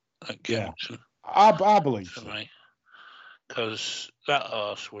at Kempton. I believe so. because that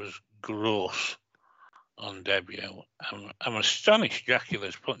horse was gross on debut. I'm astonished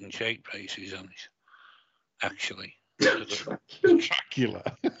Dracula's putting check prices on it, actually. Dracula.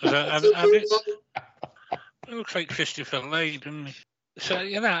 It looks like Christopher Lee, doesn't he? So,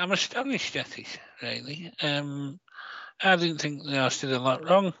 I'm astonished at it, really. I didn't think the horse did a lot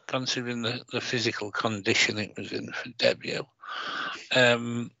wrong, considering the physical condition it was in for debut.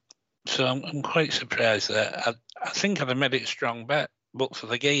 So I'm quite surprised that I think I'd have made it a strong bet, but for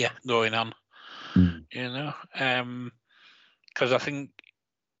the gear going on, because I think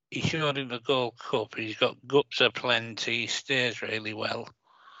he showed in the Gold Cup, he's got guts aplenty, he stays really well.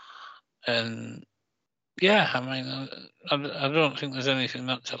 And, I mean, I don't think there's anything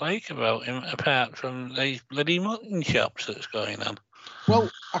not to like about him, apart from these bloody mutton chops that's going on. Well,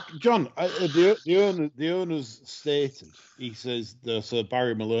 John, the owner's stated, he says, so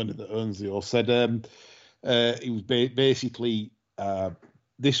Barry Maloney that owns the horse said he was basically,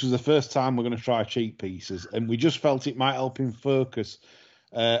 this was the first time we're going to try cheap pieces, and we just felt it might help him focus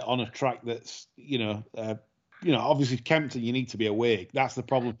on a track that's, obviously Kempton, you need to be awake. That's the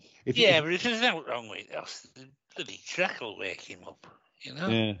problem. But if there's nothing wrong with it, the bloody track will wake him up,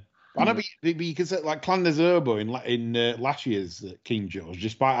 Yeah. I know, but you can say like Clanders Urbo in last year's King George,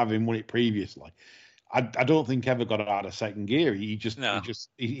 despite having won it previously, I don't think ever got out of second gear. He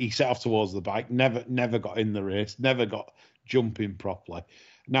set off towards the bike, never got in the race, never got jumping properly.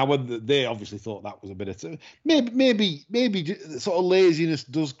 Now, whether they obviously thought that was a bit of maybe sort of laziness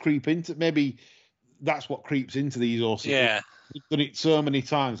does creep into, maybe that's what creeps into these horses. Yeah, we've done it so many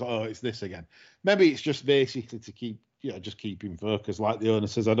times. Oh, it's this again. Maybe it's just basically to keep. Just keep him focused, like the owner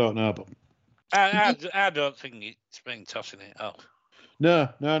says. I don't know, but I don't think it's been tossing it off. No,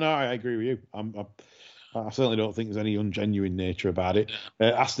 I agree with you. I certainly don't think there's any ungenuine nature about it.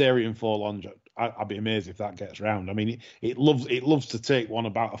 Asterion Forlonge, I'd be amazed if that gets round. I mean, it loves to take one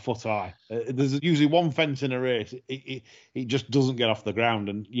about a foot high. There's usually one fence in a race. It just doesn't get off the ground,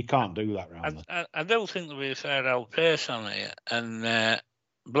 and you can't do that round. I don't think there'll be a fair old pace on it, and.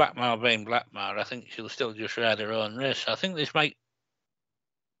 Blackmar being Blackmar, I think she'll still just ride her own race. I think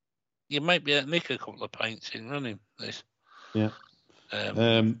you might be able to nick a couple of points in running this. Yeah.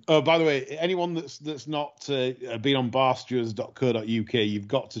 By the way, anyone that's not been on barstewards.co.uk, you've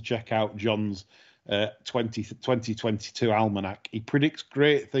got to check out John's 2022 almanac. He predicts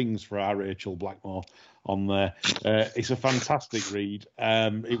great things for our Rachel Blackmore on there. It's a fantastic read.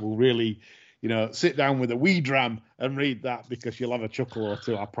 It will really... sit down with a wee dram and read that, because you'll have a chuckle or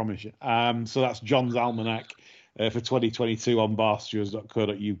two, I promise you. So that's John's Almanac for 2022 on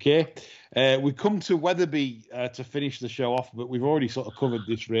barstewards.co.uk. We come to Wetherby to finish the show off, but we've already sort of covered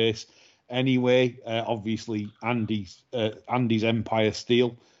this race anyway. Obviously, Andy's Empire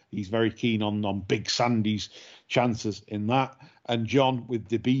Steel. He's very keen on Big Sandy's chances in that. And John with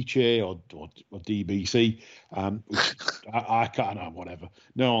DeBiche or DBC, I can't know, whatever.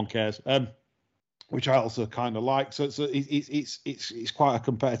 No one cares. Which I also kind of like. So it's quite a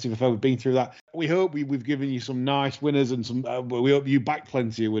competitive affair. We've been through that. We hope we've given you some nice winners and some. We hope you back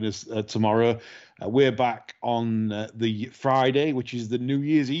plenty of winners tomorrow. We're back on the Friday, which is the New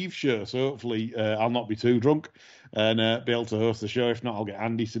Year's Eve show. So hopefully I'll not be too drunk and be able to host the show. If not, I'll get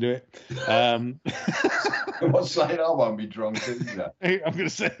Andy to do it. I'm not saying I won't be drunk, is that? I'm going to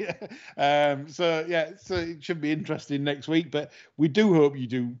say, so it should be interesting next week. But we do hope you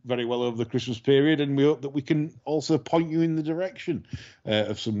do very well over the Christmas period, and we hope that we can also point you in the direction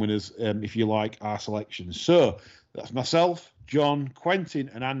of some winners if you like our selections. So that's myself, John,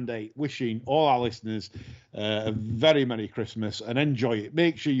 Quentin, and Andy wishing all our listeners a very Merry Christmas, and enjoy it.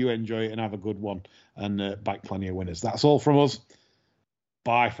 Make sure you enjoy it and have a good one, and back plenty of winners. That's all from us.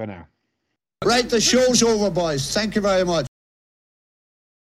 Bye for now. Right, the show's over, boys. Thank you very much.